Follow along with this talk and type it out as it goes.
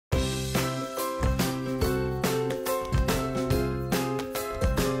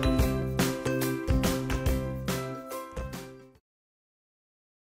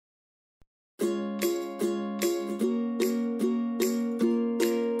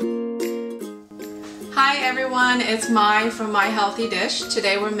Hi everyone, it's Mai from My Healthy Dish.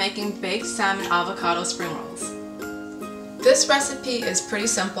 Today we're making baked salmon avocado spring rolls. This recipe is pretty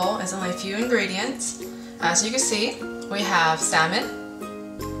simple. It's only a few ingredients. As you can see, we have salmon,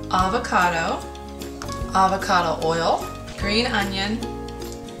 avocado, avocado oil, green onion,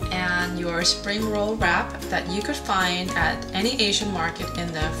 and your spring roll wrap that you could find at any Asian market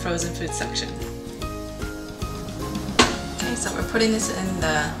in the frozen food section. Okay, so we're putting this in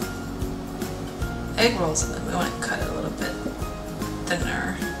the egg rolls, and then we want to cut it a little bit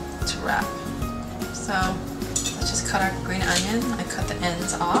thinner to wrap. So let's just cut our green onion. I cut the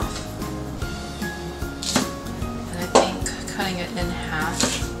ends off, and I think cutting it in half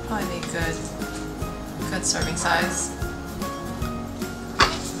would probably be good serving size.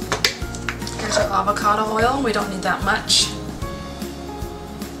 Here's our avocado oil. We don't need that much.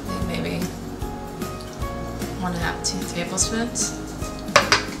 I think maybe 1.5 to 2 tablespoons.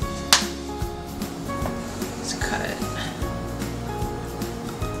 Cut it.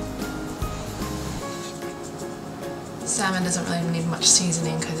 Salmon doesn't really need much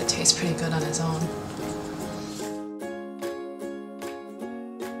seasoning because it tastes pretty good on its own.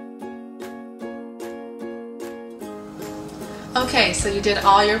 Okay, so you did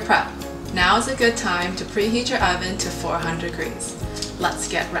all your prep. Now is a good time to preheat your oven to 400 degrees. Let's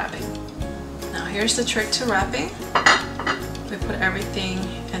get wrapping. Now here's the trick to wrapping. We put everything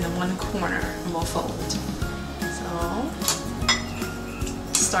in the one corner and we'll fold.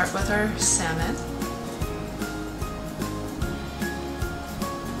 Start with our salmon.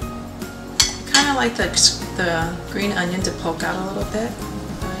 I kind of like the green onion to poke out a little bit,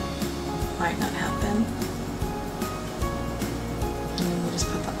 but might not happen. And then we'll just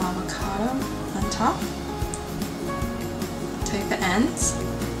put the avocado on top. Take the ends.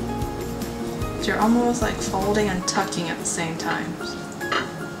 You're almost like folding and tucking at the same time.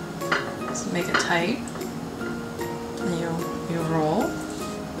 So make it tight. And you roll.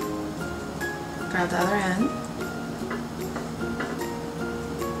 Grab the other end.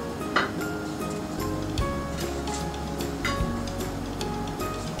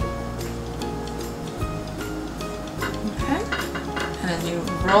 Okay. And then you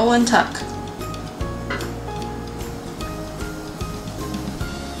roll and tuck.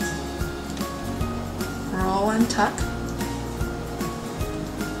 Roll and tuck.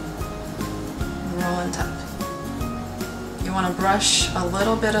 Roll and tuck. You want to brush a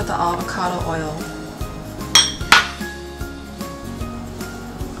little bit of the avocado oil.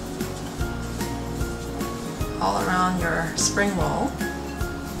 All around your spring roll.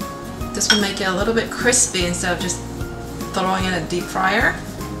 This will make it a little bit crispy instead of just throwing in a deep fryer.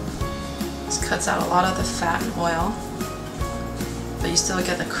 This cuts out a lot of the fat and oil, but you still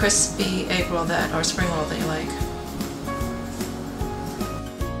get the crispy egg roll or spring roll that you like.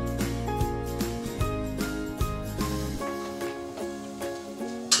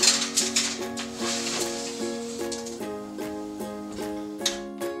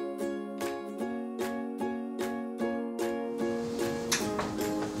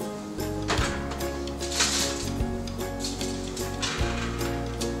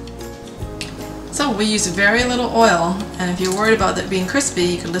 So we use very little oil, and if you're worried about it being crispy,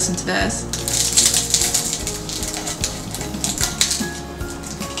 you can listen to this.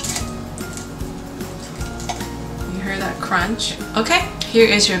 You hear that crunch? Okay, here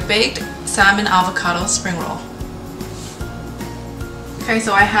is your baked salmon avocado spring roll. Okay,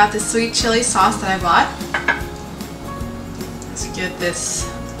 so I have the sweet chili sauce that I bought. Let's give this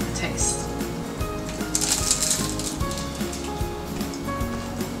a taste.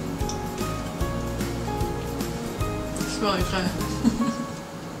 Really good.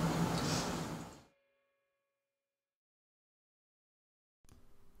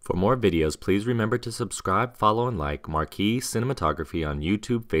 For more videos, please remember to subscribe, follow, and like Marquee Cinematography on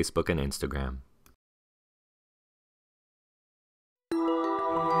YouTube, Facebook, and Instagram.